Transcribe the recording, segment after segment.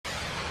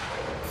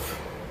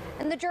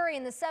And the jury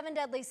in the 7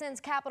 deadly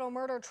sins capital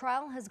murder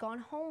trial has gone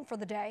home for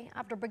the day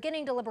after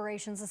beginning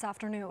deliberations this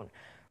afternoon.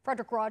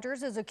 Frederick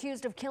Rogers is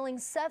accused of killing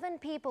 7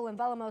 people in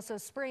Valamoso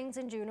Springs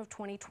in June of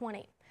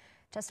 2020.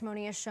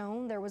 Testimony has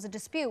shown there was a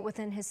dispute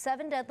within his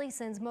 7 deadly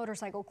sins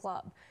motorcycle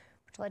club,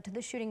 which led to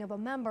the shooting of a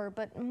member,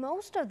 but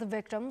most of the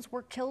victims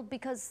were killed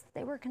because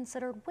they were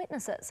considered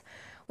witnesses.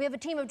 We have a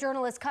team of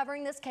journalists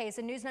covering this case,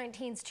 and News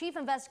 19's chief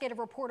investigative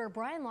reporter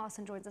Brian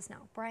Lawson joins us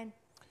now. Brian.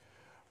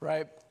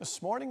 Right.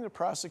 This morning, the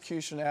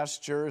prosecution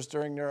asked jurors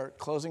during their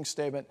closing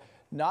statement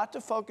not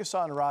to focus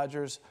on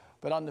Rogers,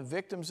 but on the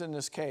victims in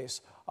this case.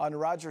 On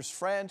Rogers'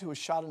 friend who was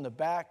shot in the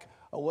back,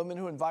 a woman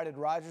who invited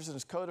Rogers and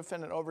his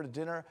co-defendant over to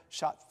dinner,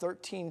 shot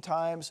 13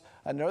 times.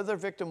 Another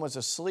victim was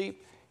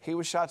asleep. He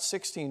was shot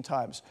 16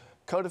 times.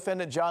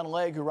 Co-defendant John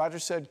Legg, who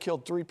Rogers said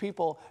killed 3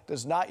 people,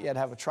 does not yet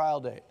have a trial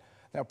date.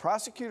 Now,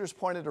 prosecutors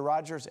pointed to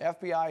Rogers'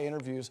 FBI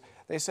interviews.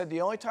 They said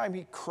the only time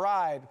he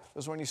cried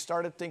was when he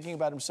started thinking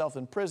about himself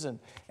in prison,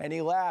 and he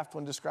laughed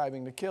when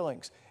describing the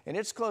killings. In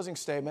its closing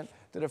statement,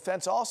 the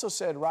defense also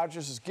said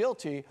Rogers is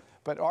guilty,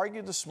 but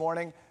argued this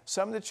morning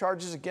some of the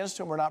charges against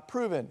him were not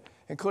proven,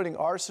 including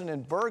arson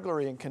and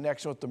burglary in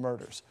connection with the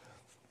murders.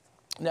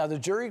 Now, the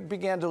jury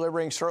began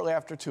deliberating shortly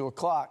after 2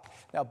 o'clock.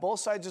 Now, both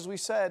sides, as we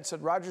said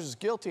Rogers is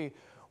guilty,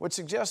 which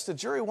suggests the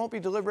jury won't be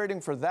deliberating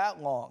for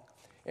that long.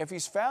 If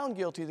he's found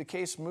guilty, the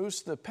case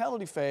moves to the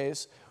penalty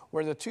phase,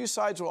 where the 2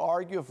 sides will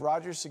argue if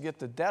Rogers should get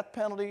the death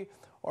penalty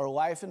or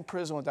life in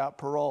prison without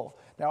parole.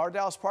 Now, our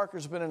Dallas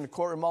Parker's been in the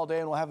courtroom all day,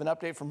 and we'll have an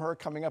update from her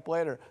coming up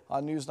later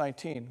on News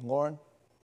 19. Lauren?